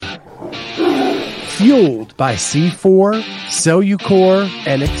Fueled by C4, Cellucor,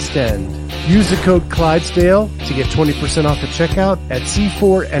 and Extend. Use the code Clydesdale to get 20% off at checkout at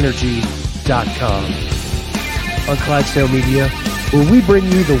c4energy.com. On Clydesdale Media, where we bring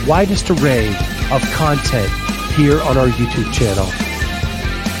you the widest array of content here on our YouTube channel.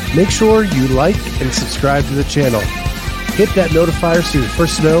 Make sure you like and subscribe to the channel. Hit that notifier so you're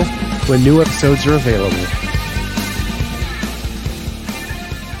first to know when new episodes are available.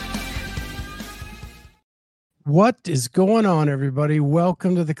 What is going on, everybody?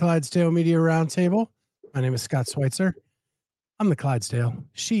 Welcome to the Clydesdale Media Roundtable. My name is Scott Schweitzer. I'm the Clydesdale.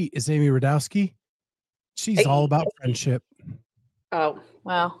 She is Amy Radowski. She's all about friendship. Oh,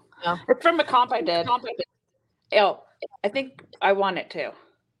 well, it's from a comp I did. Oh, I think I won it too.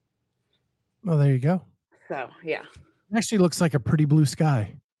 Well, there you go. So, yeah. It actually looks like a pretty blue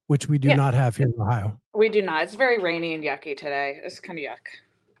sky, which we do not have here in Ohio. We do not. It's very rainy and yucky today. It's kind of yuck.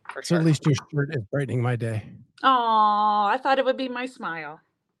 For So sure. at least your shirt is brightening my day. Oh, I thought it would be my smile.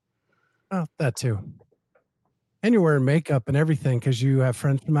 Oh, that too. And you're wearing makeup and everything because you have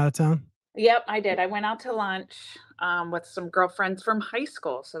friends from out of town? Yep, I did. I went out to lunch with some girlfriends from high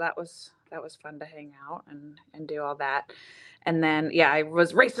school. So that was fun to hang out and do all that. And then, I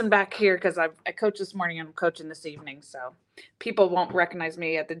was racing back here because I coached this morning and I'm coaching this evening. So people won't recognize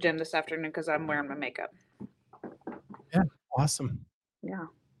me at the gym this afternoon because I'm wearing my makeup. Yeah, awesome. Yeah.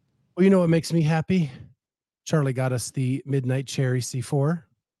 Well, you know what makes me happy? Charlie got us the Midnight Cherry C4.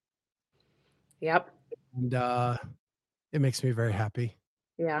 Yep. And it makes me very happy.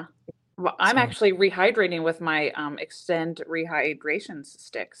 Yeah. Well, I'm actually rehydrating with my Extend rehydration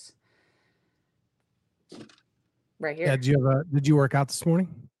sticks. Right here. Yeah, did you work out this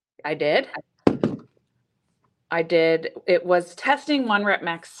morning? I did. It was testing 1 rep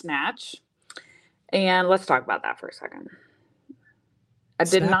max snatch. And let's talk about that for a second. I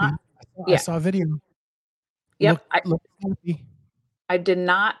saw a video. Yep. I did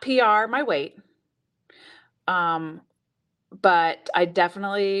not PR my weight. But I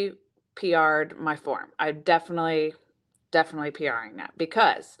definitely PR'd my form. I definitely PRing that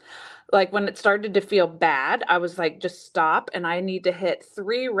because like when it started to feel bad, I was like, just stop. And I need to hit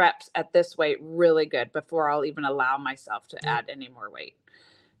 3 reps at this weight really good before I'll even allow myself to add any more weight.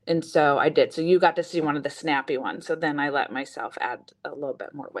 And so I did. So you got to see one of the snappy ones. So then I let myself add a little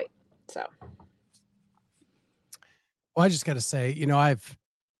bit more weight. So. Well, I just got to say,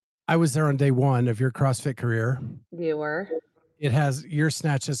 I was there on day 1 of your CrossFit career. You were. Your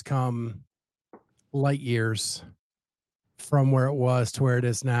snatch has come light years from where it was to where it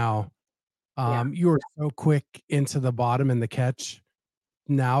is now. You were so quick into the bottom and the catch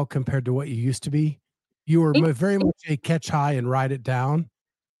now compared to what you used to be. You were very much a catch high and ride it down.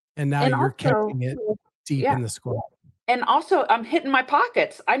 And now you're catching it deep in the squat. And also I'm hitting my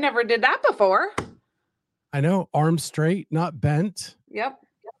pockets. I never did that before. I know. Arms straight, not bent. Yep.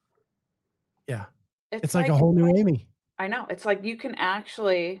 Yeah. It's like a whole new Amy. I know. It's like you can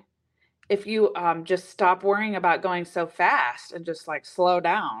actually, if you just stop worrying about going so fast and just like slow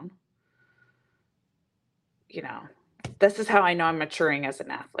down, this is how I know I'm maturing as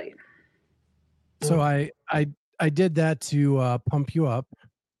an athlete. So I did that to pump you up.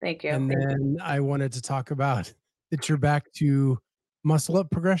 Thank you. And then I wanted to talk about that you're back to muscle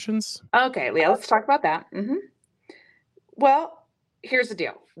up progressions. Okay, Leah, let's talk about that. Mm-hmm. Well, here's the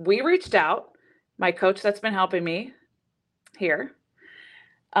deal. We reached out. My coach that's been helping me here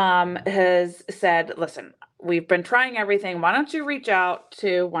has said, listen, we've been trying everything. Why don't you reach out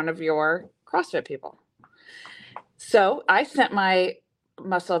to one of your CrossFit people? So I sent my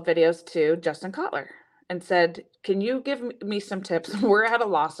muscle videos to Justin Kotler and said, can you give me some tips? We're at a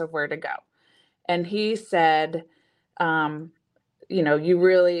loss of where to go. And he said, you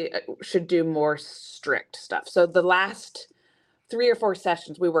really should do more strict stuff. So the last 3 or 4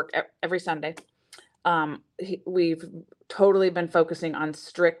 sessions, we work every Sunday. We've totally been focusing on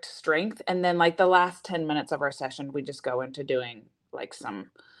strict strength. And then like the last 10 minutes of our session, we just go into doing like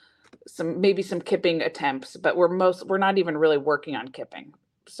some kipping attempts, but we're not even really working on kipping.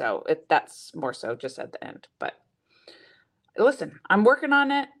 So that's more so just at the end, but listen, I'm working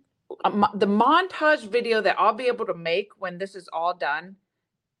on it. The montage video that I'll be able to make when this is all done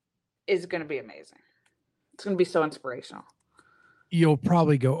is going to be amazing. It's going to be so inspirational. You'll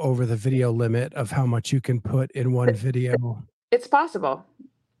probably go over the video limit of how much you can put in one video. It's possible.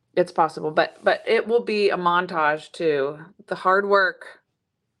 But it will be a montage to the hard work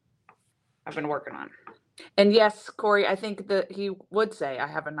I've been working on. And yes, Corey, I think that he would say I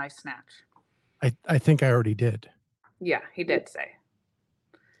have a nice snatch. I think I already did. Yeah, he did say.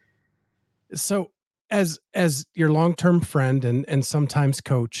 So as your long-term friend and sometimes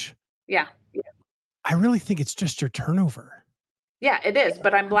coach. Yeah. I really think it's just your turnover. Yeah, it is,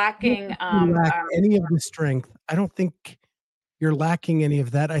 but I'm lacking, You lack any of the strength. I don't think you're lacking any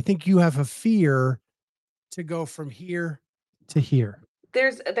of that. I think you have a fear to go from here to here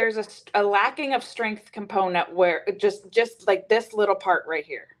there's a lacking of strength component where just like this little part right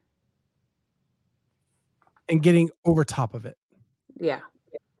here. and getting over top of it. Yeah.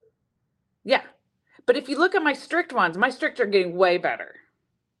 Yeah. But if you look at my strict ones, my strict are getting way better.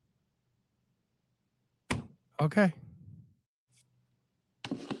 Okay.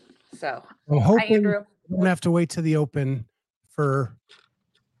 So, I'm hi, hoping Andrew. we don't have to wait to the open for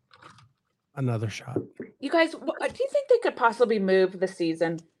another shot. You guys, do you think they could possibly move the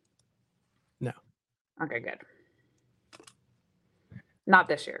season? No. Okay, good. Not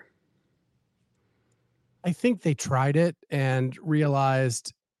this year. I think they tried it and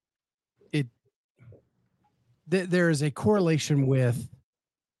realized it there is a correlation with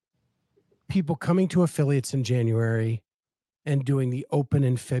people coming to affiliates in January and doing the open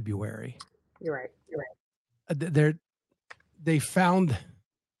in February. You're right. They found,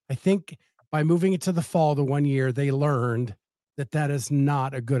 I think, by moving it to the fall the one year, they learned that that is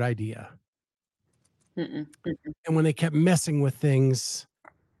not a good idea. Mm-mm. And when they kept messing with things,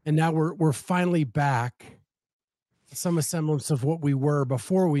 and now we're finally back some semblance of what we were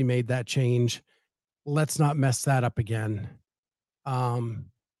before we made that change. Let's not mess that up again.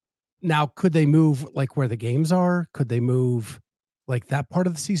 Now, could they move like where the games are? Could they move like that part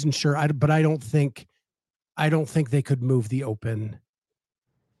of the season? Sure, but I don't think they could move the open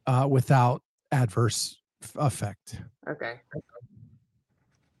without adverse effect. Okay.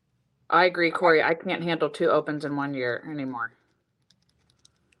 I agree, Corey. I can't handle 2 opens in 1 year anymore.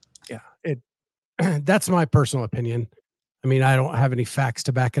 Yeah, that's my personal opinion. I mean, I don't have any facts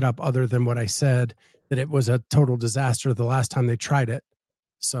to back it up other than what I said, that it was a total disaster the last time they tried it.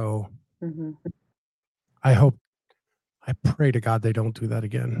 So I pray to God they don't do that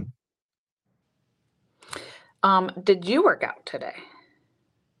again. Did you work out today?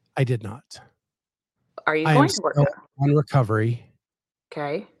 I did not. Are you I going am to work still out? on recovery.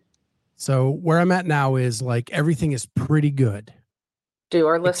 Okay. So where I'm at now is like everything is pretty good. Do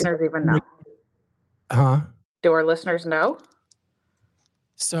our listeners even know? Huh? Do our listeners know?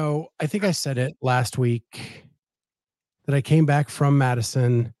 So I think I said it last week that I came back from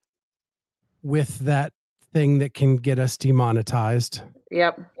Madison with that thing that can get us demonetized.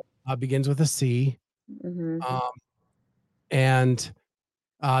 Yep. Begins with a C. Mm-hmm. And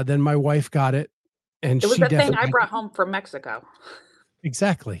then my wife got it, and It was she the thing definitely I brought home from Mexico.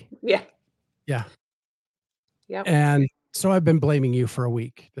 Exactly. Yeah. Yeah. Yep. And so I've been blaming you for a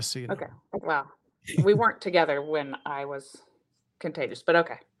week, just so you know. Okay. Wow. We weren't together when I was contagious, but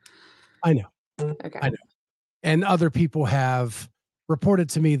okay. I know. Okay. I know. And other people have reported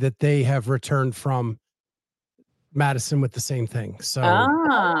to me that they have returned from Madison with the same thing. So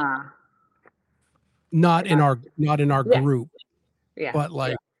not in our Yeah. group, Yeah. but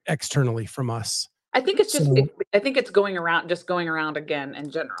like externally from us. I think it's just I think it's going around again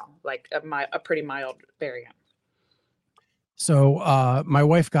in general, like a pretty mild variant. So my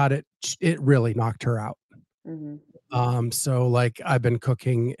wife got it. It really knocked her out. Mm-hmm. So like I've been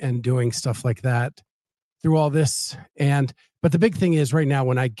cooking and doing stuff like that through all this. But the big thing is right now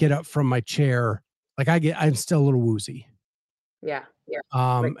when I get up from my chair, like I'm still a little woozy. Yeah. Yeah.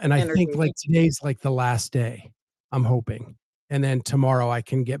 And I think like today's like the last day, I'm hoping. And then tomorrow I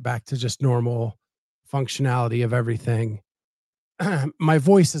can get back to just normal functionality of everything. My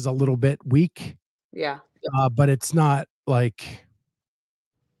voice is a little bit weak. Yeah. But it's not like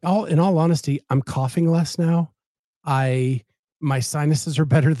in all honesty, I'm coughing less now. My sinuses are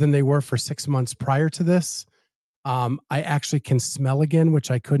better than they were for 6 months prior to this. I actually can smell again,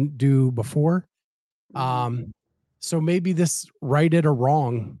 which I couldn't do before. So maybe this righted or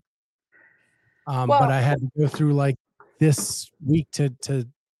wrong. But I had to go through like this week to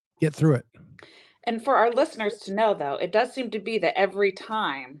get through it. And for our listeners to know, though, it does seem to be that every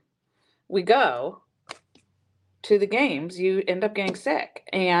time we go to the games, you end up getting sick.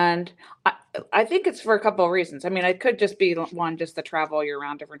 And I think it's for a couple of reasons. I mean, it could just be one, just the travel, you're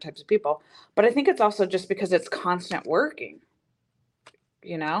around different types of people. But I think it's also just because it's constant working,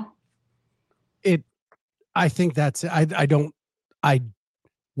 you know? I think that's I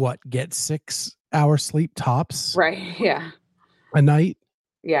get 6 hours sleep tops. Right. Yeah. A night.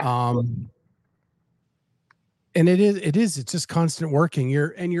 Yeah. And it's just constant working.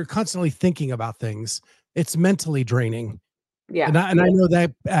 You're constantly thinking about things. It's mentally draining. Yeah. And I know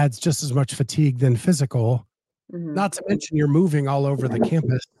that adds just as much fatigue than physical. Mm-hmm. Not to mention you're moving all over the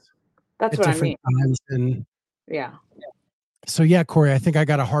campus. That's at what different I mean. times. And yeah. so, yeah, Corey, I think I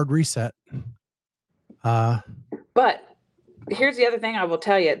got a hard reset. But here's the other thing I will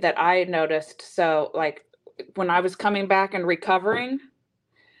tell you that I noticed. So, like, when I was coming back and recovering,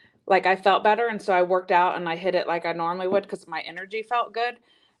 like, I felt better, and so I worked out and I hit it like I normally would because my energy felt good.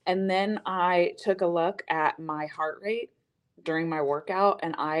 And then I took a look at my heart rate during my workout,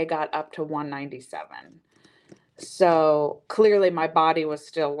 and I got up to 197. So, clearly my body was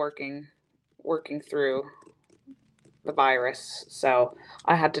still working through the virus. So,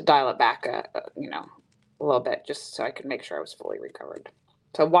 I had to dial it back a little bit just so I could make sure I was fully recovered.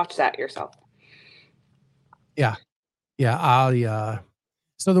 So, watch that yourself. Yeah. Yeah.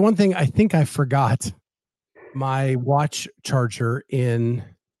 So the one thing I think I forgot my watch charger in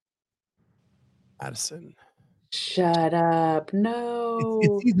Madison. Shut up. It's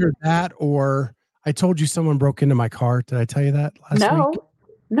No. either that or I told you someone broke into my car. Did I tell you that last week? No.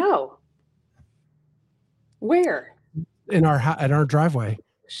 No. Where? At our driveway.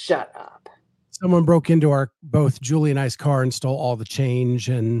 Shut up. Someone broke into our both Julie and I's car and stole all the change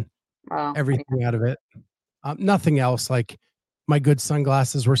and Oh, everything out of it. Nothing else. Like my good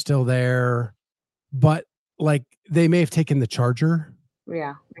sunglasses were still there, but like they may have taken the charger.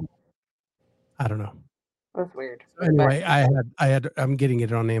 yeah. I don't know. That's weird. So anyway, I'm getting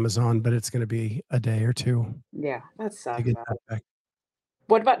it on Amazon, but it's going to be a day or two Yeah, that to sucks. get that back.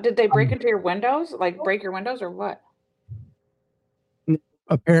 What about, did they break Um, into your windows? Like, break your windows or what?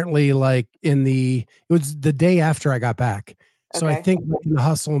 Apparently, like it was the day after I got back. So I Okay. think like, in the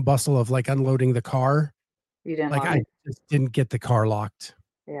hustle and bustle of like unloading the car, You didn't like lock I it? just didn't get the car locked.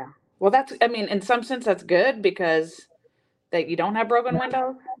 Yeah. Well, I mean, in some sense, that's good because that you don't have broken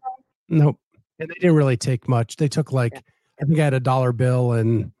windows. Nope. And they didn't really take much. They took Yeah. like, I think I had a dollar bill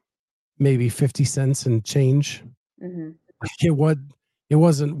and maybe 50 cents and change. Mm-hmm. It would, it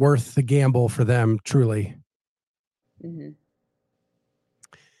wasn't worth the gamble for them, truly. Mm-hmm.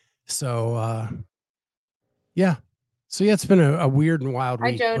 So, yeah. So yeah, it's been a weird and wild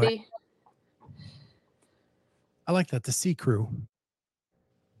Hi, week, but Jody. I like that. The sea crew.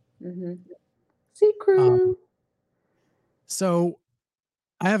 Mm-hmm. Sea Um, crew. so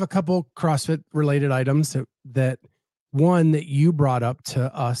I have a couple CrossFit related items that one that you brought up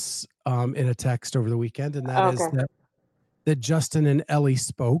to us in a text over the weekend, and that is Okay. that Justin and Ellie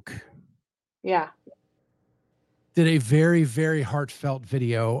spoke, Yeah. did a very, very heartfelt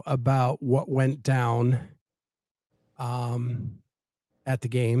video about what went down um, at the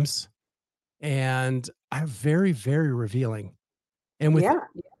games, and very, very revealing. And Yeah.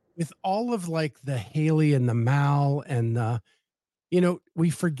 with all of like the Haley and the Mal and the, we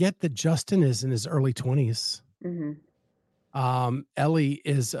forget that Justin is in his early 20s. Mm-hmm. Ellie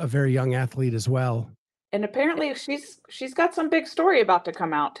is a very young athlete as well. And apparently she's got some big story about to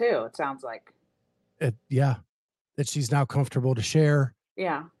come out too, it sounds like. Yeah, that she's now comfortable to share.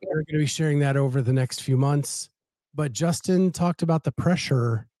 Yeah. We're going to be sharing that over the next few months. But Justin talked about the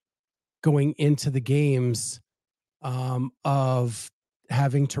pressure going into the games of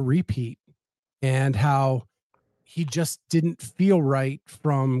having to repeat and how he just didn't feel right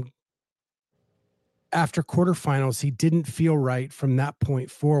from after quarterfinals. He didn't feel right from that point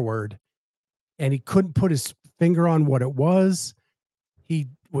forward. And he couldn't put his finger on what it was. He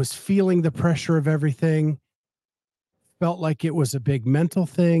was feeling the pressure of everything, felt like it was a big mental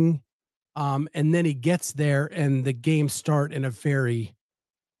thing. And then he gets there and the games start in a very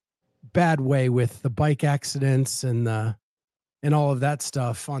bad way with the bike accidents and all of that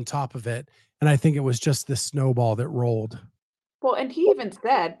stuff on top of it. And I think it was just the snowball that rolled. Well, and he even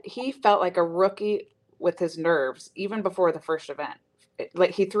said he felt like a rookie with his nerves even before the first event.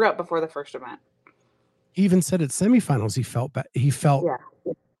 Like, he threw up before the first event. He even said at semifinals he felt Yeah.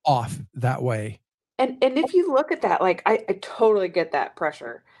 off that way. And if you look at that, like, I totally get that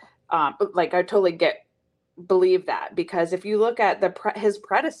pressure. Like, I totally believe that, because if you look at his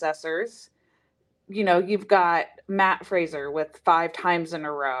predecessors, you've got Matt Fraser with 5 times in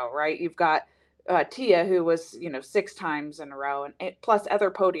a row, right? You've got Tia, who was, 6 times in a row, and plus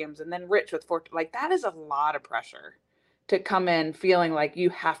other podiums, and then Rich with 4. Like, that is a lot of pressure to come in feeling like you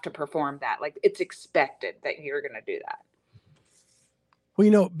have to perform that. Like, it's expected that you're going to do that.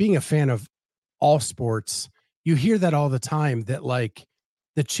 Well, being a fan of all sports, you hear that all the time that like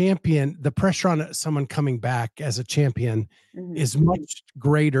the pressure on someone coming back as a champion Mm-hmm. is much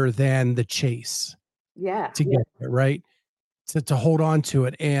greater than the chase Yeah. to get there, right? To hold on to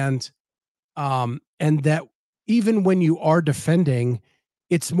it. And that even when you are defending,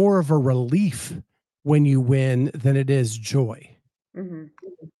 it's more of a relief when you win than it is joy. Mm-hmm.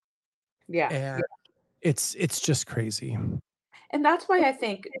 Yeah. And it's just crazy. And that's why I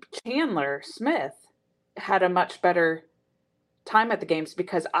think Chandler Smith had a much better time at the games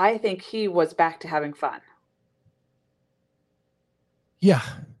because I think he was back to having fun. Yeah.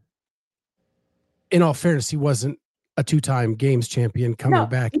 In all fairness, he wasn't a 2-time games champion coming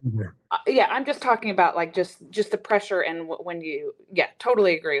back either. Yeah, I'm just talking about like just the pressure and when you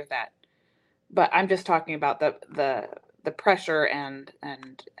totally agree with that. But I'm just talking about the pressure and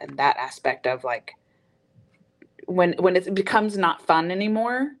that aspect of like when it becomes not fun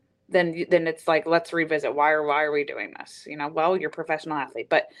anymore, then it's like, let's revisit why are we doing this? Well, you're a professional athlete,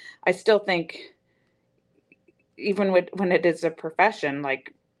 but I still think even when it is a profession,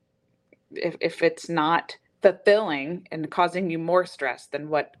 like if it's not fulfilling and causing you more stress, then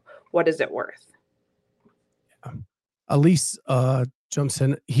what is it worth? Elise jumps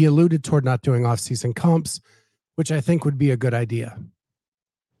in. He alluded toward not doing off-season comps, which I think would be a good idea.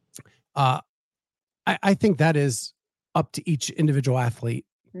 I think that is up to each individual athlete.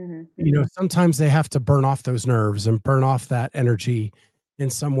 Mm-hmm. Sometimes they have to burn off those nerves and burn off that energy in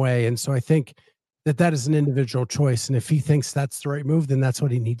some way. And so I think that is an individual choice. And if he thinks that's the right move, then that's what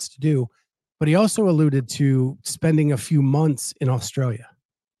he needs to do. But he also alluded to spending a few months in Australia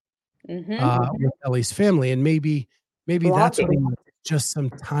with Ellie's family. And maybe that's what he wants, just some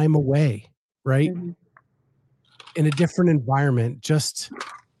time away, right? Mm-hmm. In a different environment, just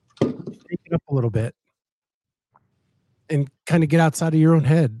take it up a little bit and kind of get outside of your own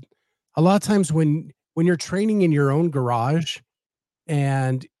head. A lot of times when you're training in your own garage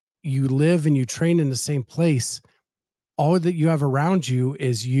and you live and you train in the same place, all that you have around you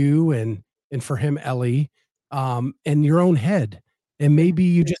is you and for him, Ellie, and your own head. And maybe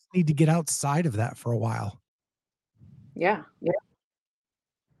you just need to get outside of that for a while. Yeah.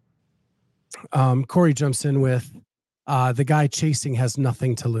 Corey jumps in with the guy chasing has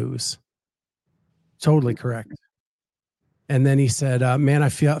nothing to lose. Totally correct. And then he said, man, I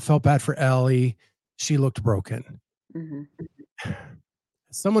felt bad for Ellie. She looked broken. Mm-hmm.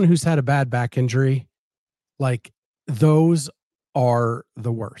 Someone who's had a bad back injury, like those are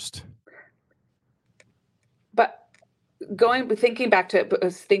the worst. But thinking back to it, I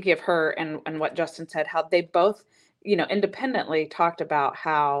was thinking of her and what Justin said, how they both, independently talked about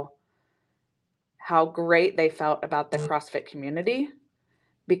how great they felt about the CrossFit community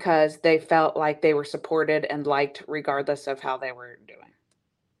because they felt like they were supported and liked regardless of how they were doing.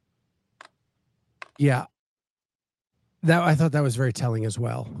 Yeah. I thought that was very telling as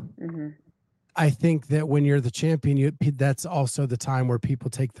well. Mm-hmm. I think that when you're the champion, that's also the time where people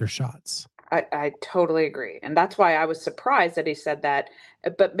take their shots. I totally agree. And that's why I was surprised that he said that.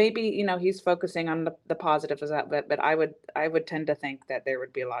 But maybe, he's focusing on the positives of that. But I would tend to think that there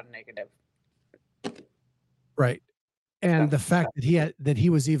would be a lot of negative. Right. And the fact that he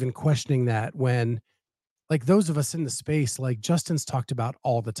was even questioning that when, like, those of us in the space, like Justin's talked about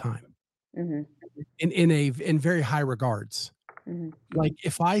all the time, Mm-hmm. in very high regards. Mm-hmm. Like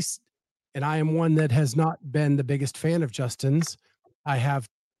and I am one that has not been the biggest fan of Justin's. I have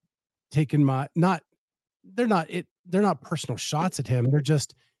taken they're not personal shots at him. They're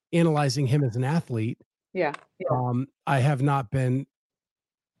just analyzing him as an athlete. Yeah. I have not been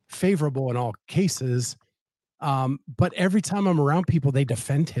favorable in all cases. But every time I'm around people, they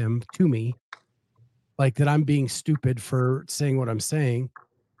defend him to me, like that I'm being stupid for saying what I'm saying.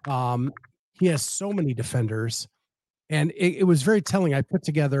 He has so many defenders, and it was very telling. I put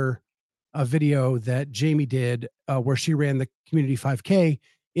together a video that Jamie did where she ran the community 5K,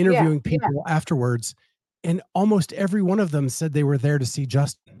 interviewing people afterwards, and almost every one of them said they were there to see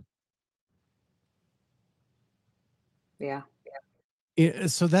Justin. Yeah.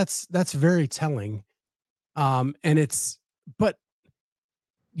 So that's very telling. But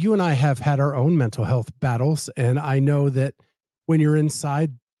you and I have had our own mental health battles, and I know that when you're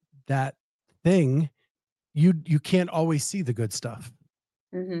inside that thing, you can't always see the good stuff.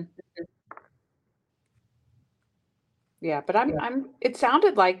 Mm-hmm. Yeah, but it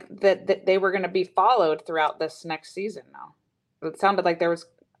sounded like that they were going to be followed throughout this next season now. It sounded like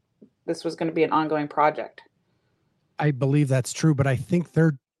this was going to be an ongoing project. I believe that's true, but I think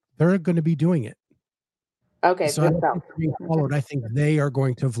they're going to be doing it. Okay, so I don't think they're being followed. I think they are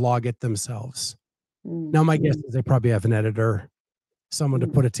going to vlog it themselves. Now, my guess is they probably have an editor, someone to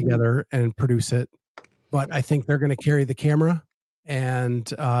put it together and produce it. But I think they're going to carry the camera and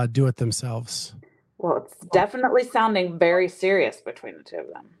do it themselves. Well, it's definitely sounding very serious between the two of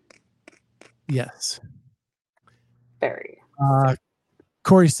them. Yes. Very.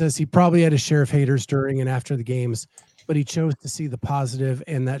 Corey says he probably had a share of haters during and after the games, but he chose to see the positive,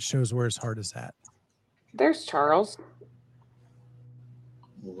 and that shows where his heart is at. There's Charles.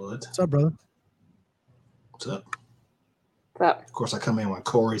 What? What's up, brother? What's up? What's up? Of course, I come in when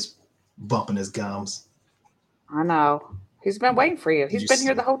Corey's bumping his gums. I know. He's been waiting for you. He's been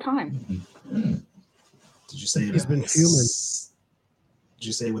here the whole time. Did you say He's been fuming. Did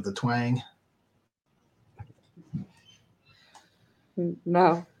you say with the twang?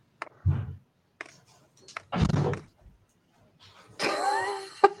 No.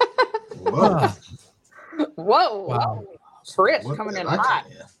 Whoa. Whoa. Wow. Chris What coming the- in I hot.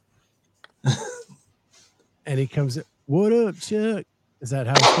 can't- And he comes in, what up, Chuck? Is that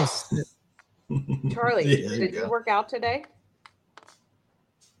how it's supposed to sit? Charlie, Yeah, there did you you go. work out today?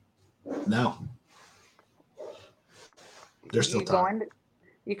 No. There's still You time. going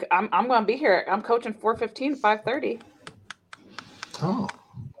to, I'm going to be here. I'm coaching 4:15, 5:30. Oh,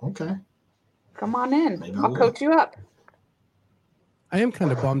 okay. Come on in. Maybe I I'll will. coach you up. I am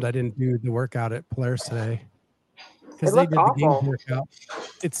kind of bummed I didn't do the workout at Polaris today because It they looked did the game awful. workout.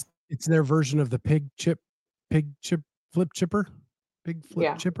 It's their version of the pig flip chipper, pig flip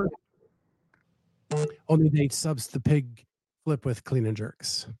Yeah. chipper. Only they subs the pig flip with clean and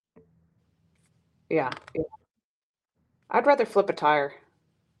jerks. Yeah. I'd rather flip a tire.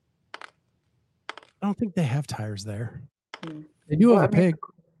 I don't think they have tires there. Hmm. They do Well, have a I mean, pig.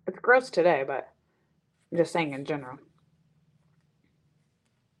 It's gross today, but I'm just saying in general.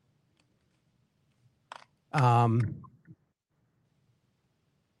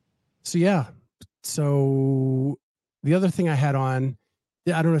 So yeah. So the other thing I had on,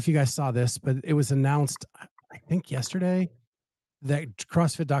 I don't know if you guys saw this, but it was announced, I think yesterday, that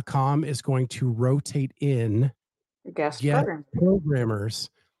CrossFit.com is going to rotate in Guest guest program. programmers,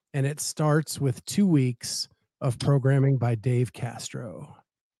 and it starts with 2 weeks of programming by Dave Castro.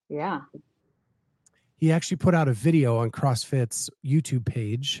 Yeah. He actually put out a video on CrossFit's YouTube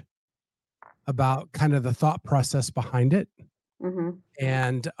page about kind of the thought process behind it. Mm-hmm.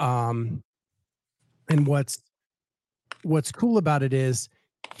 And what's cool about it is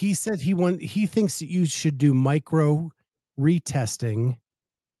he said he thinks that you should do micro retesting,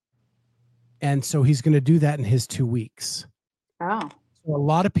 and so he's going to do that in his 2 weeks. Oh. So a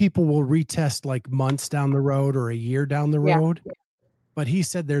lot of people will retest like months down the road or a year down the road, but he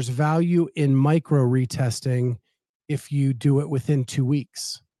said there's value in micro retesting if you do it within 2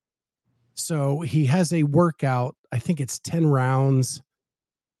 weeks. So he has a workout, I think it's 10 rounds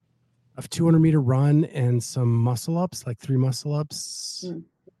of 200-meter run and some muscle ups, like 3 muscle ups. Mm.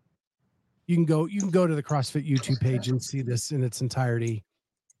 You can go to the CrossFit YouTube page and see this in its entirety.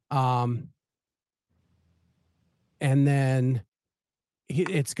 And then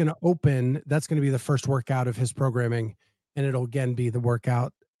it's going to open. That's going to be the first workout of his programming, and it'll again be the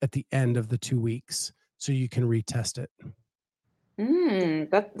workout at the end of the 2 weeks, so you can retest it.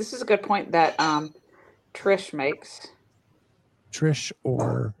 This is a good point that Trish makes. Trish.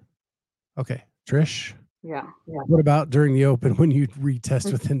 Yeah. What about during the open when you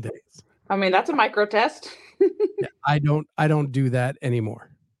retest within days? I mean, that's a micro test. Yeah, I don't do that anymore.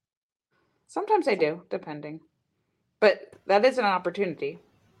 Sometimes I do, depending. But that is an opportunity.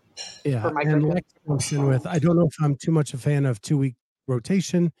 Yeah, for micro and tests. Lex comes in with, I don't know if I'm too much a fan of 2-week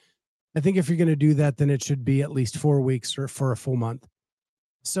rotation. I think if you're going to do that, then it should be at least 4 weeks or for a full month.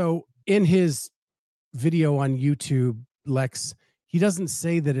 So in his video on YouTube, Lex, he doesn't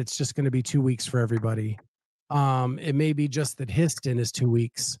say that it's just going to be 2 weeks for everybody. It may be just that his stint is 2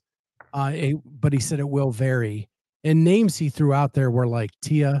 weeks, but he said it will vary. And names he threw out there were like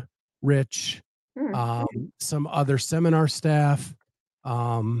Tia, Rich, some other seminar staff,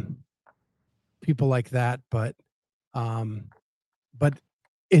 people like that. But in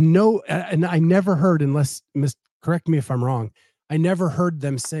no, and I never heard, unless correct me if I'm wrong, I never heard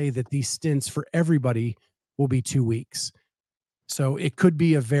them say that these stints for everybody will be 2 weeks. So it could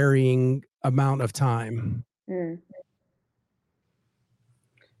be a varying amount of time.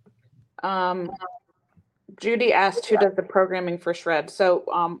 Judy asked who does the programming for Shred.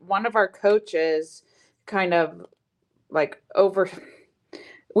 So one of our coaches kind of like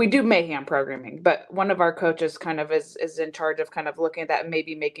we do Mayhem programming, but one of our coaches kind of is in charge of kind of looking at that and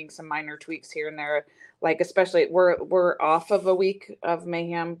maybe making some minor tweaks here and there. Like, especially we're off of a week of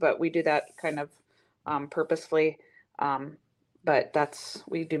Mayhem, but we do that kind of purposefully. But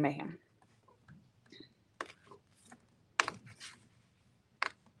we do Mayhem.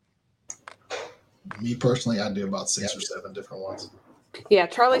 Me personally, I do about 6 or 7 different ones. Yeah,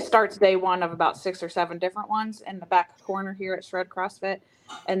 Charlie starts day one of about 6 or 7 different ones in the back corner here at Shred CrossFit.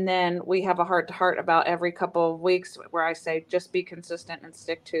 And then we have a heart-to-heart about every couple of weeks where I say, just be consistent and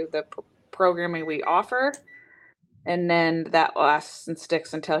stick to the programming we offer. And then that lasts and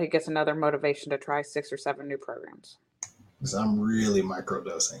sticks until he gets another motivation to try 6 or 7 new programs. Because I'm really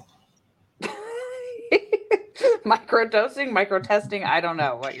microdosing. Microdosing, micro testing. I don't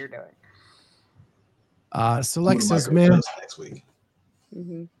know what you're doing. So Lex says, microdose man, next week.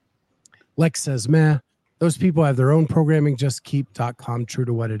 Mm-hmm. Lex says, man, those people have their own programming. Just keep.com true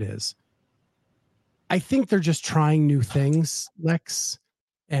to what it is. I think they're just trying new things, Lex,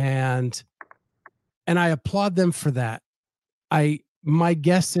 and I applaud them for that. My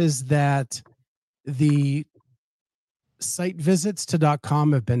guess is that the site visits to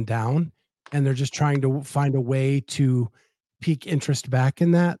 .com have been down, and they're just trying to find a way to pique interest back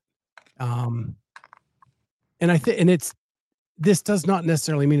in that. And I think, this does not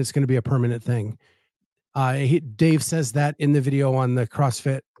necessarily mean it's going to be a permanent thing. Dave says that in the video on the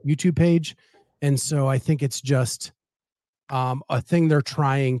CrossFit YouTube page. And so I think it's just a thing they're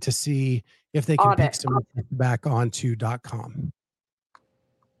trying to see if they can pick some back onto .com.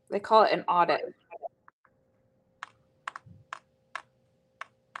 They call it an audit.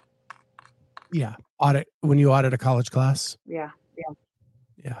 Yeah. Audit when you audit a college class. Yeah.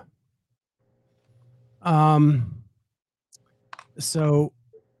 So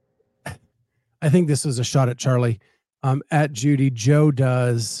I think this was a shot at Charlie. At Judy, Joe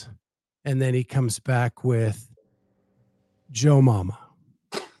does, and then he comes back with Joe Mama.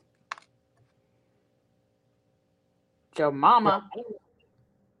 Joe Mama.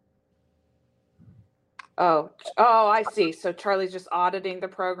 Oh, I see. So Charlie's just auditing the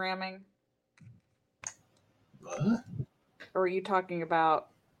programming. What? Or are you talking about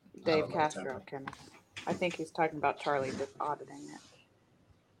Dave Castro, Kenneth? I think he's talking about Charlie just auditing it.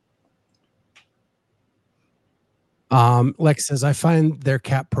 Lex says, I find their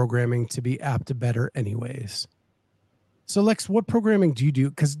CAP programming to be apt to better anyways. So Lex, what programming do you do?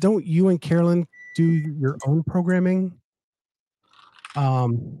 Because don't you and Carolyn do your own programming?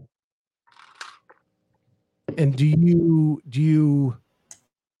 And do you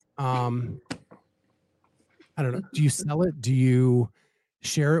I don't know, do you sell it? Do you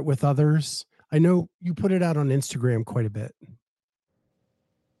share it with others? I know you put it out on Instagram quite a bit.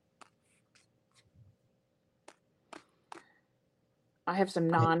 I have some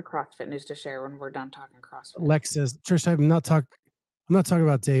non-CrossFit news to share when we're done talking CrossFit. Lex says, Trish, I'm not talking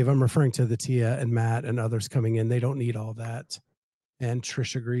about Dave. I'm referring to the Tia and Matt and others coming in. They don't need all that. And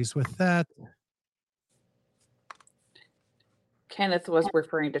Trish agrees with that. Kenneth was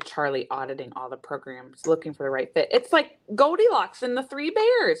referring to Charlie auditing all the programs, looking for the right fit. It's like Goldilocks and the Three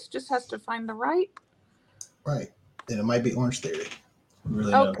Bears. Just has to find the right. Right. And it might be Orange Theory.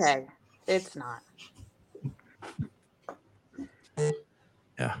 Really okay. It's not.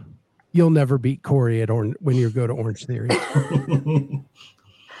 Yeah. You'll never beat Corey when you go to Orange Theory.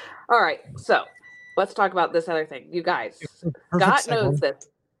 All right. So let's talk about this other thing. You guys, Scott knows this.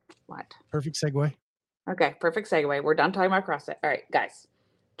 What? Perfect segue. Okay. Perfect segue. We're done talking about CrossFit. All right, guys.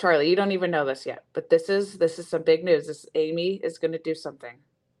 Charlie, you don't even know this yet, but this is some big news. Amy is going to do something.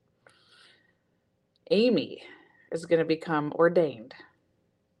 Amy is going to become ordained,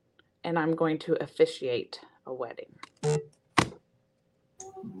 and I'm going to officiate a wedding.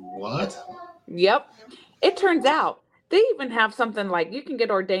 What? Yep. It turns out they even have something like you can get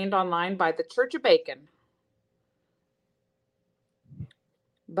ordained online by the Church of Bacon.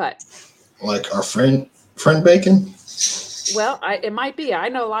 But like our friend Bacon? Well, it might be. I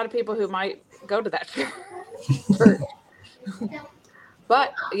know a lot of people who might go to that church.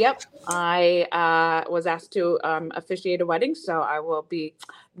 But yep, I was asked to officiate a wedding, so I will be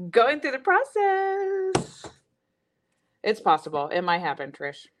going through the process. It's possible. It might happen,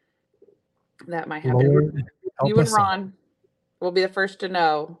 Trish. That might happen. Lord, you and Ron will be the first to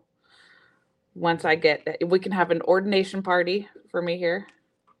know once I get that. We can have an ordination party for me here.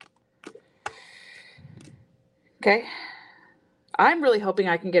 Okay. I'm really hoping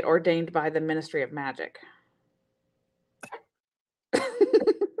I can get ordained by the Ministry of Magic.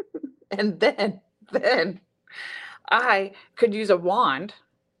 And then I could use a wand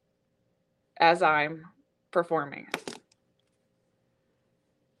as I'm performing.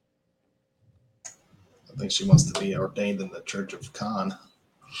 I think she wants to be ordained in the Church of Khan.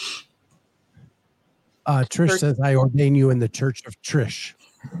 Trish says, I ordain you in the Church of Trish.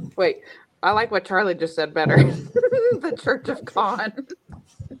 Wait, I like what Charlie just said better. The Church of Khan.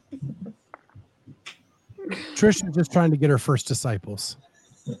 Trish is just trying to get her first disciples.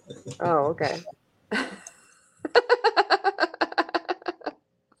 Oh, okay.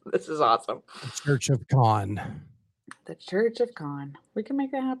 This is awesome. The Church of Khan. The Church of Khan. We can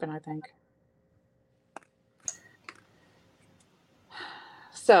make that happen, I think.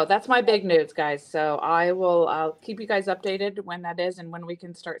 So that's my big news, guys. So I'll keep you guys updated when that is and when we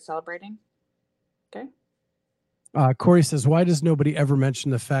can start celebrating. Okay. Corey says, why does nobody ever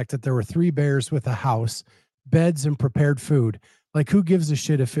mention the fact that there were 3 bears with a house, beds, and prepared food? Like, who gives a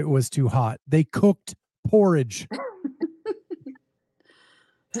shit if it was too hot? They cooked porridge.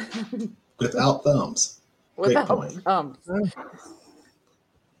 Without thumbs. Without point. thumbs.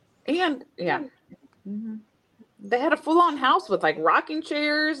 And yeah. Mm-hmm. They had a full-on house with like rocking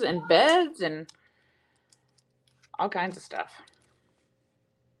chairs and beds and all kinds of stuff.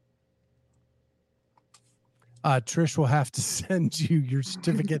 Trish will have to send you your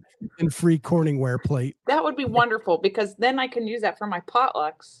certificate and free Corningware plate. That would be wonderful because then I can use that for my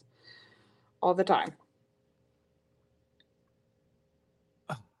potlucks all the time.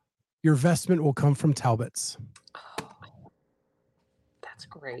 Your vestment will come from Talbot's. Oh, that's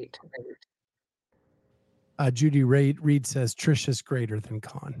great. Judy Reed says Trish is greater than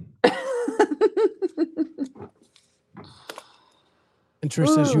Con. And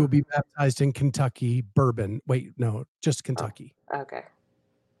Trish says you will be baptized in Kentucky bourbon. Wait, no, just Kentucky. Oh, okay.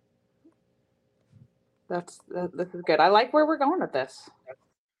 This is good. I like where we're going with this.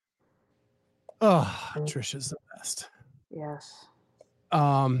 Oh, Trish is the best. Yes.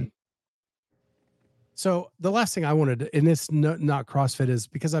 So the last thing I wanted to, and it's not CrossFit, is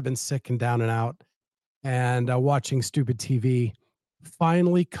because I've been sick and down and out and watching stupid TV,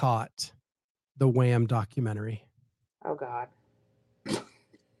 finally caught the WHAM documentary. Oh God.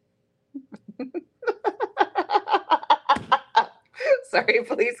 Sorry,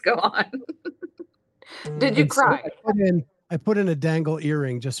 please go on. Did you cry? So I put in a dangle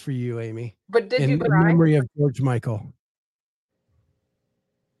earring just for you, Amy. But did you in cry? memory of George Michael.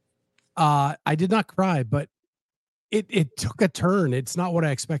 I did not cry, but it took a turn. It's not what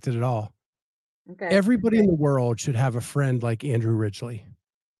I expected at all. Okay. Everybody in the world should have a friend like Andrew Ridgeley.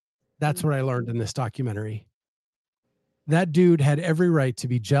 That's what I learned in this documentary. That dude had every right to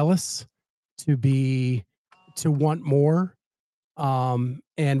be jealous, to want more.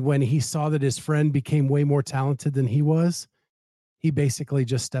 And when he saw that his friend became way more talented than he was, he basically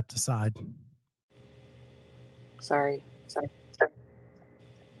just stepped aside. Sorry.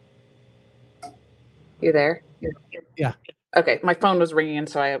 You there? Yeah. Okay. My phone was ringing,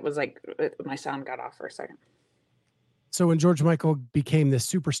 so I was like, my sound got off for a second. So when George Michael became this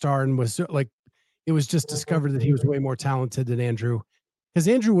superstar and was like, it was just discovered that he was way more talented than Andrew, because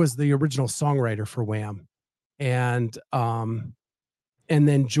Andrew was the original songwriter for WHAM. And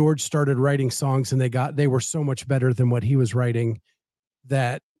then George started writing songs and they were so much better than what he was writing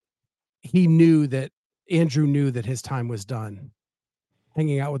that Andrew knew that his time was done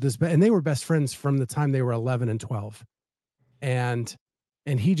hanging out with and they were best friends from the time they were 11 and 12. And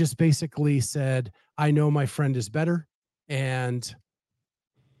he just basically said, I know my friend is better and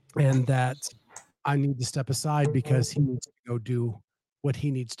that I need to step aside because he needs to go do what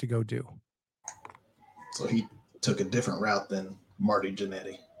he needs to go do. So he took a different route than Marty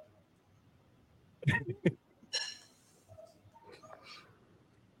Jannetty.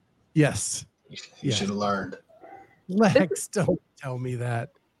 Yes. He should have learned. Lex, don't tell me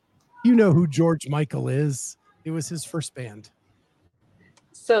that. You know who George Michael is. It was his first band.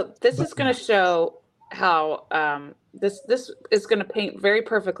 So this is going to show how this is going to paint very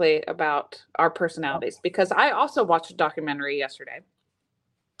perfectly about our personalities, because I also watched a documentary yesterday,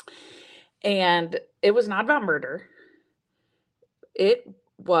 and it was not about murder. It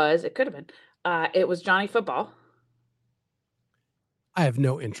could have been. It was Johnny Football. I have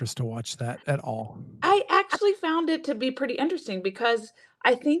no interest to watch that at all. I actually found it to be pretty interesting because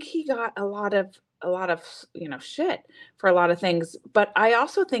I think he got a lot of shit for a lot of things, but I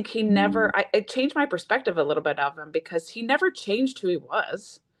also think he never. It changed my perspective a little bit of him because he never changed who he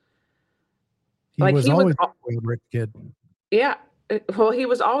was. He was always a rich kid. Yeah, well, he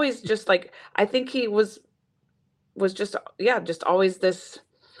was always just like, I think he was just always this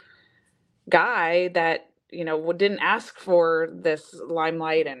guy that didn't ask for this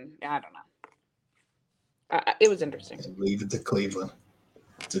limelight, and I don't know. It was interesting. And leave it to Cleveland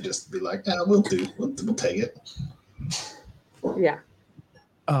to just be like, we'll take it. Yeah.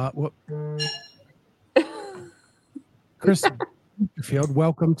 What? Chris Field,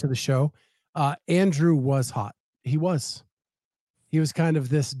 welcome to the show. Andrew was hot. He was kind of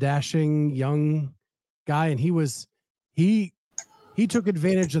this dashing young guy, and he took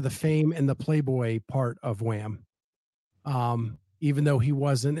advantage of the fame and the Playboy part of WHAM. Even though he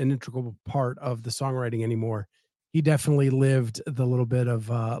wasn't an integral part of the songwriting anymore, he definitely lived the little bit of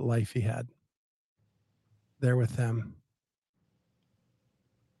life he had there with them.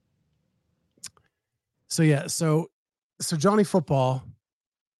 So yeah, so Johnny Football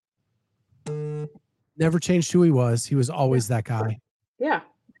never changed who he was. He was always that guy. Yeah.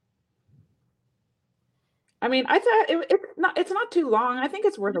 I mean, I thought it's not too long. I think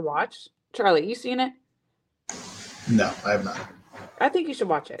it's worth a watch. Charlie, you seen it? No, I have not. I think you should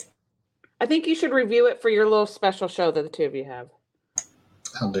watch it. I think you should review it for your little special show that the two of you have.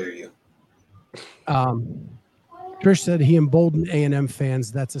 How dare you? Trish said he emboldened A&M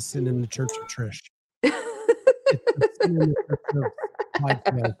fans. That's a sin in the Church of Trish. It's a sin in the Church of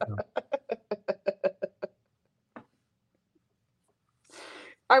Clydesdale.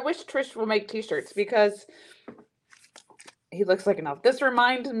 I wish Trish will make t-shirts because he looks like an elf. This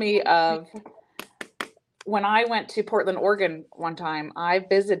reminds me of when I went to Portland, Oregon one time. I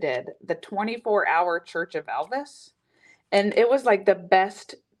visited the 24-hour Church of Elvis, and it was like the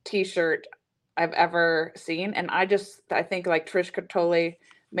best t-shirt I've ever seen. And I think like Trish could totally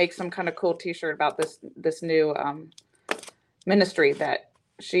make some kind of cool t-shirt about this new ministry that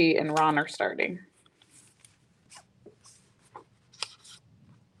she and Ron are starting.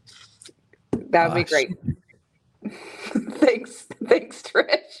 That would be great. Thanks,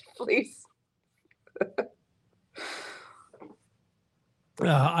 Trish. Please.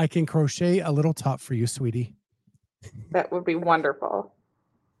 I can crochet a little top for you, sweetie. That would be wonderful.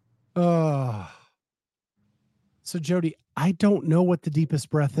 So Jody, I don't know what the deepest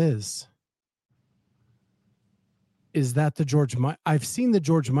breath is. Is that the I've seen the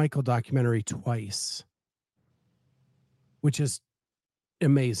George Michael documentary twice, which is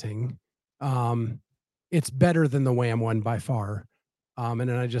amazing. It's better than the WHAM one by far. And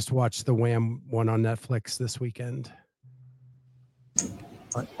then I just watched the WHAM one on Netflix this weekend.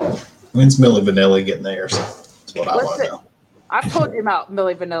 When's Milli Vanilli getting there? So that's what I want to know. I've told you about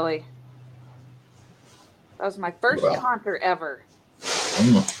Milli Vanilli. That was my first concert ever.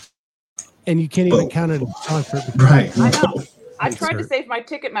 And you can't even count it as a concert. Right. I know. I tried to save my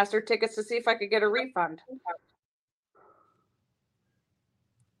Ticketmaster tickets to see if I could get a refund.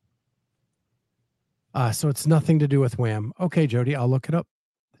 So it's nothing to do with WHAM. Okay, Jody, I'll look it up.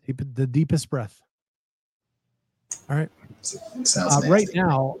 The deepest breath. All right. Sounds right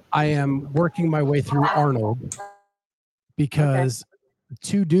now, I am working my way through Arnold because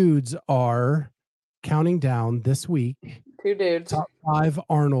two dudes are counting down this week. Two dudes. Top 5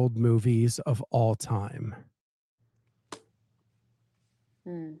 Arnold movies of all time.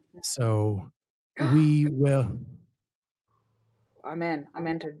 So we will. I'm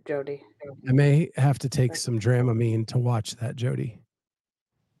into Jody. I may have to take some Dramamine to watch that, Jody.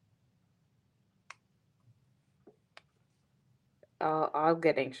 I'll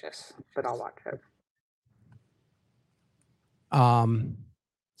get anxious, but I'll watch it.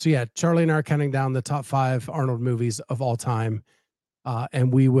 So yeah, Charlie and I are counting down the top 5 Arnold movies of all time.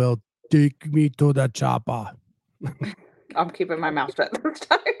 And we will take me to the chopper. I'm keeping my mouth shut this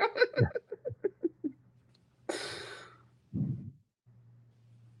time.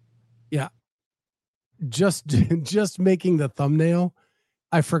 Yeah. Just making the thumbnail,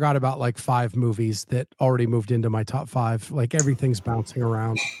 I forgot about like 5 movies that already moved into my top 5. Like everything's bouncing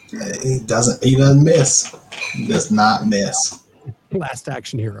around. He doesn't miss. He does not miss. Last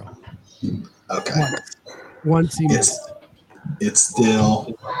Action Hero. Okay. Once he missed. It's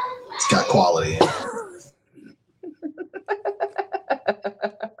got quality in it.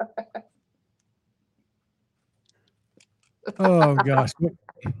 Oh gosh.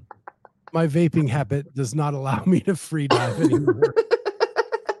 My vaping habit does not allow me to free dive anymore.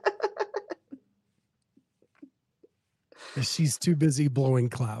 She's too busy blowing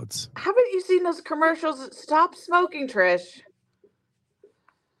clouds. Haven't you seen those commercials? Stop smoking, Trish.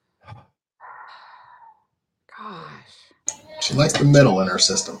 Gosh. She likes the middle in her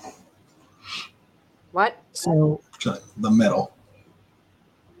system. What? So the middle.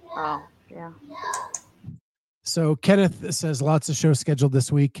 Oh, yeah. So Kenneth says lots of shows scheduled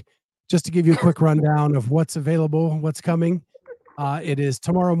this week. Just to give you a quick rundown of what's available, what's coming. It is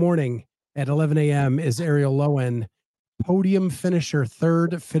tomorrow morning at 11 a.m. is Ariel Lowen, podium finisher,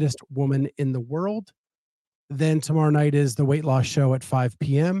 3rd fittest woman in the world. Then tomorrow night is the weight loss show at 5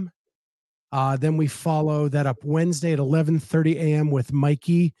 p.m. Then we follow that up Wednesday at 11:30 a.m. with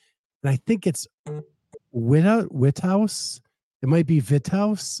Mikey. And I think it's Witthaus. It might be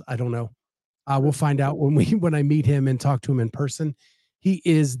Witthaus. I don't know. We'll find out when I meet him and talk to him in person. He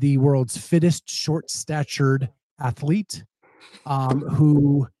is the world's fittest short-statured athlete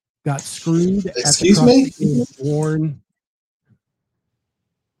who got screwed. Excuse me? Worn.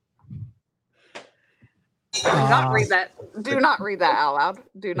 Do not read that. Do not read that out loud.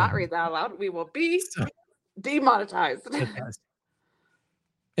 Do not read that out loud. We will be demonetized.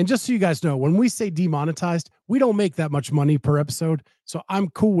 And just so you guys know, when we say demonetized, we don't make that much money per episode. So I'm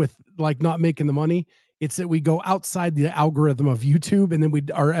cool with like not making the money. It's that we go outside the algorithm of YouTube and then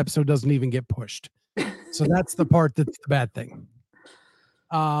our episode doesn't even get pushed. So that's the part that's the bad thing.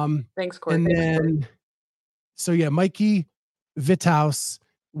 Thanks, Corey. And then, so yeah, Mikey Witthaus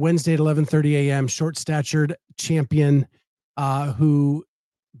Wednesday at 11:30 a.m. Short-statured champion who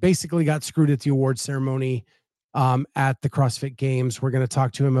basically got screwed at the award ceremony at the CrossFit Games. We're going to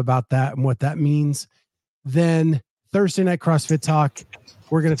talk to him about that and what that means. Then Thursday night CrossFit Talk,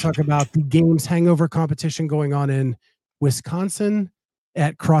 we're going to talk about the Games hangover competition going on in Wisconsin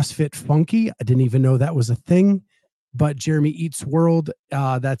at CrossFit Funky. I didn't even know that was a thing, but Jeremy Eats World,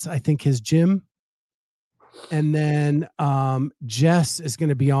 that's, I think, his gym. And then Jess is going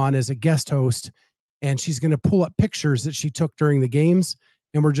to be on as a guest host, and she's going to pull up pictures that she took during the games,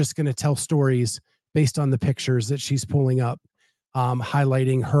 and we're just going to tell stories based on the pictures that she's pulling up,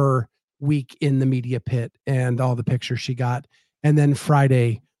 highlighting her week in the media pit and all the pictures she got. And then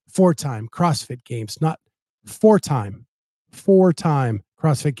Friday, four-time CrossFit Games, not four-time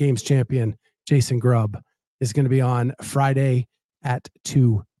CrossFit Games champion Jason Grubb is going to be on Friday at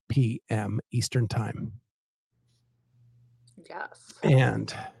 2 p.m. Eastern Time. Yes.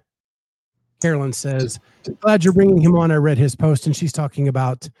 And Carolyn says, glad you're bringing him on. I read his post, and she's talking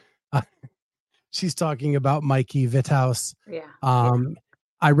about Mikey Vithouse. Yeah.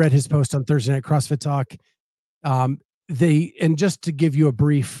 I read his post on Thursday night CrossFit Talk. And just to give you a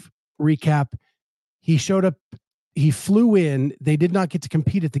brief recap, he showed up, he flew in. They did not get to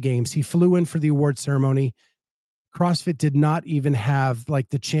compete at the games. He flew in for the award ceremony. CrossFit did not even have like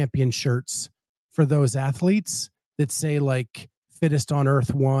the champion shirts for those athletes that say like fittest on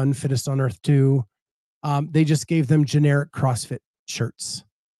earth 1, fittest on earth 2. They just gave them generic CrossFit shirts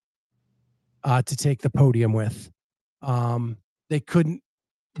to take the podium with. They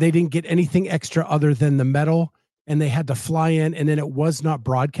didn't get anything extra other than the medal, and they had to fly in, and then it was not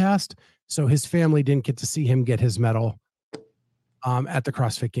broadcast. So his family didn't get to see him get his medal at the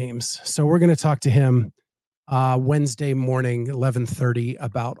CrossFit Games. So we're going to talk to him Wednesday morning, 11:30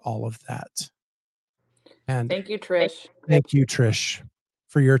 about all of that. And thank you, Trish. Thank you, Trish,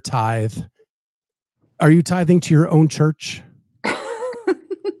 for your tithe. Are you tithing to your own church?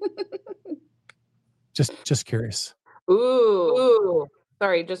 Just curious. Ooh.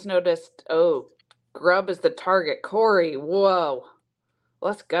 Sorry, just noticed. Oh, Grubb is the target. Corey, whoa.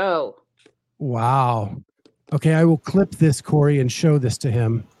 Let's go. Wow. Okay, I will clip this, Corey, and show this to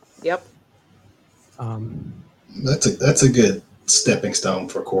him. Yep. That's a good stepping stone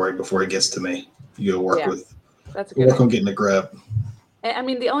for Corey before he gets to me. You go work that's a good on getting a grab. I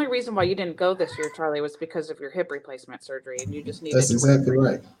mean, the only reason why you didn't go this year, Charlie, was because of your hip replacement surgery, and you just needed That's exactly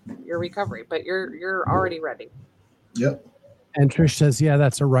right. Your recovery, but you're already ready. Yep. And Trish says, yeah,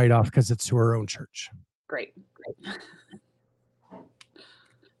 that's a write-off because it's to her own church. Great.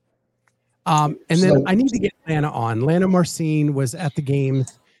 And then I need to get Lana on. Lana Marcin was at the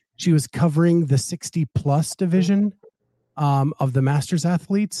games. She was covering the 60-plus division of the Masters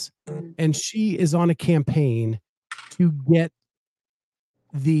athletes, and she is on a campaign to get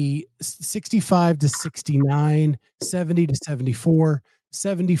the 65 to 69, 70 to 74,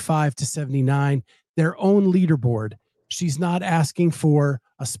 75 to 79, their own leaderboard. She's not asking for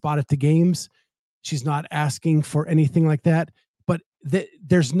a spot at the games. She's not asking for anything like that, but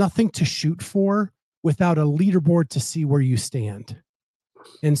there's nothing to shoot for without a leaderboard to see where you stand.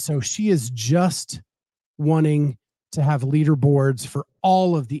 And so she is just wanting to have leaderboards for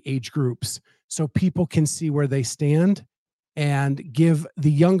all of the age groups so people can see where they stand and give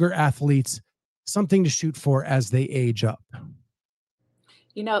the younger athletes something to shoot for as they age up.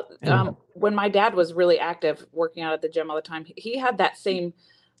 You know, when my dad was really active working out at the gym all the time, he had that same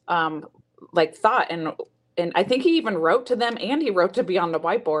thought. And I think he even wrote to them, and he wrote to be on the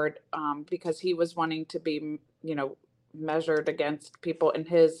whiteboard because he was wanting to be, measured against people in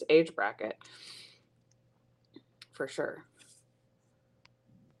his age bracket. For sure.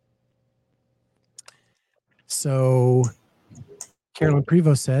 So Carolyn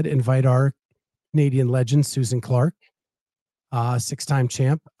Prevost said, invite our Canadian legend, Susan Clark, 6-time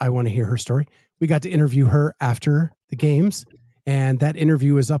champ. I want to hear her story. We got to interview her after the games, and that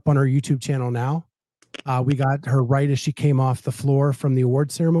interview is up on our YouTube channel now. We got her right as she came off the floor from the award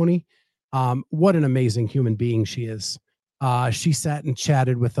ceremony. What an amazing human being she is. She sat and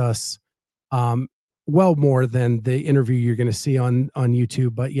chatted with us well more than the interview you're going to see on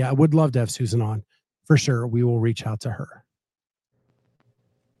YouTube. But yeah, I would love to have Susan on for sure. We will reach out to her.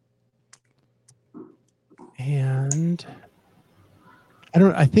 And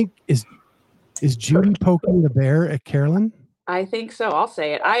I think is Judy poking the bear at Carolyn? I think so. I'll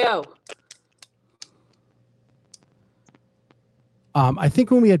say it. I-O. I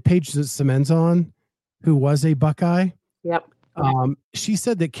think when we had Paige Simmons on, who was a Buckeye. Yep. She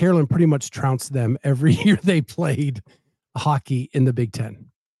said that Carolyn pretty much trounced them every year they played hockey in the Big Ten.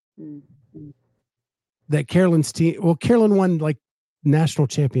 Mm-hmm. That Carolyn's team, Carolyn won like national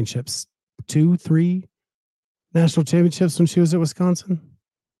championships, 2-3 national championships when she was at Wisconsin.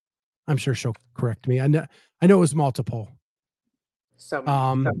 I'm sure she'll correct me. I know it was multiple. So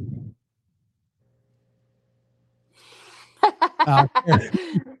many.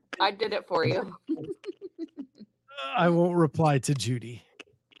 I did it for you. I won't reply to Judy.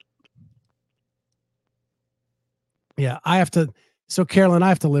 Yeah, I have to. So, Carolyn, I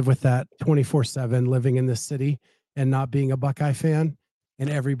have to live with that 24/7, living in this city and not being a Buckeye fan, and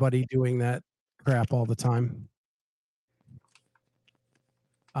everybody doing that crap all the time.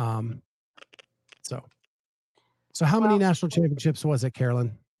 So how many national championships was it,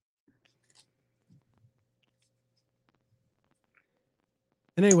 Carolyn?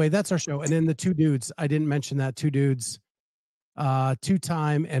 And anyway, that's our show. And then the two dudes, I didn't mention that, two dudes,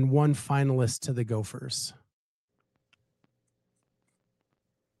 2-time and 1 finalist to the Gophers.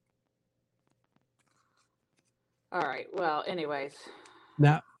 All right. Well, anyways.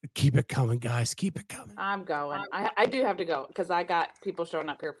 Now, keep it coming, guys. Keep it coming. I'm going. I do have to go because I got people showing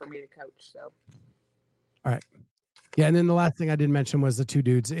up here for me to coach. So. All right. Yeah. And then the last thing I didn't mention was the two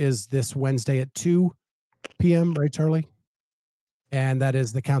dudes is this Wednesday at 2 p.m., right, Charlie? And that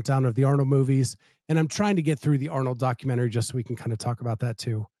is the countdown of the Arnold movies. And I'm trying to get through the Arnold documentary just so we can kind of talk about that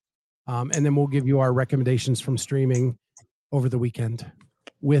too. And then we'll give you our recommendations from streaming over the weekend.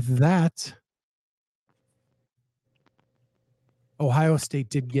 With that, Ohio State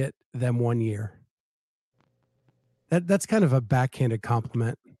did get them 1 year. That's kind of a backhanded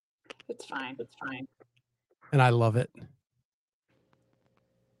compliment. It's fine. It's fine. And I love it.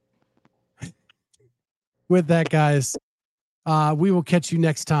 With that, guys, we will catch you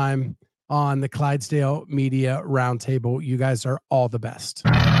next time on the Clydesdale Media Roundtable. You guys are all the best.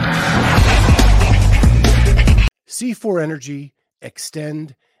 C4 Energy,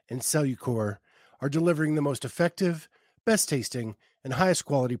 Extend, and Cellucor are delivering the most effective, best tasting, and highest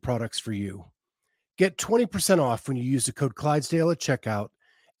quality products for you. Get 20% off when you use the code Clydesdale at checkout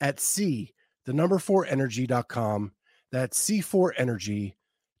at C4energy.com. That's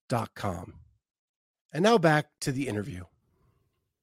C4energy.com. And now back to the interview.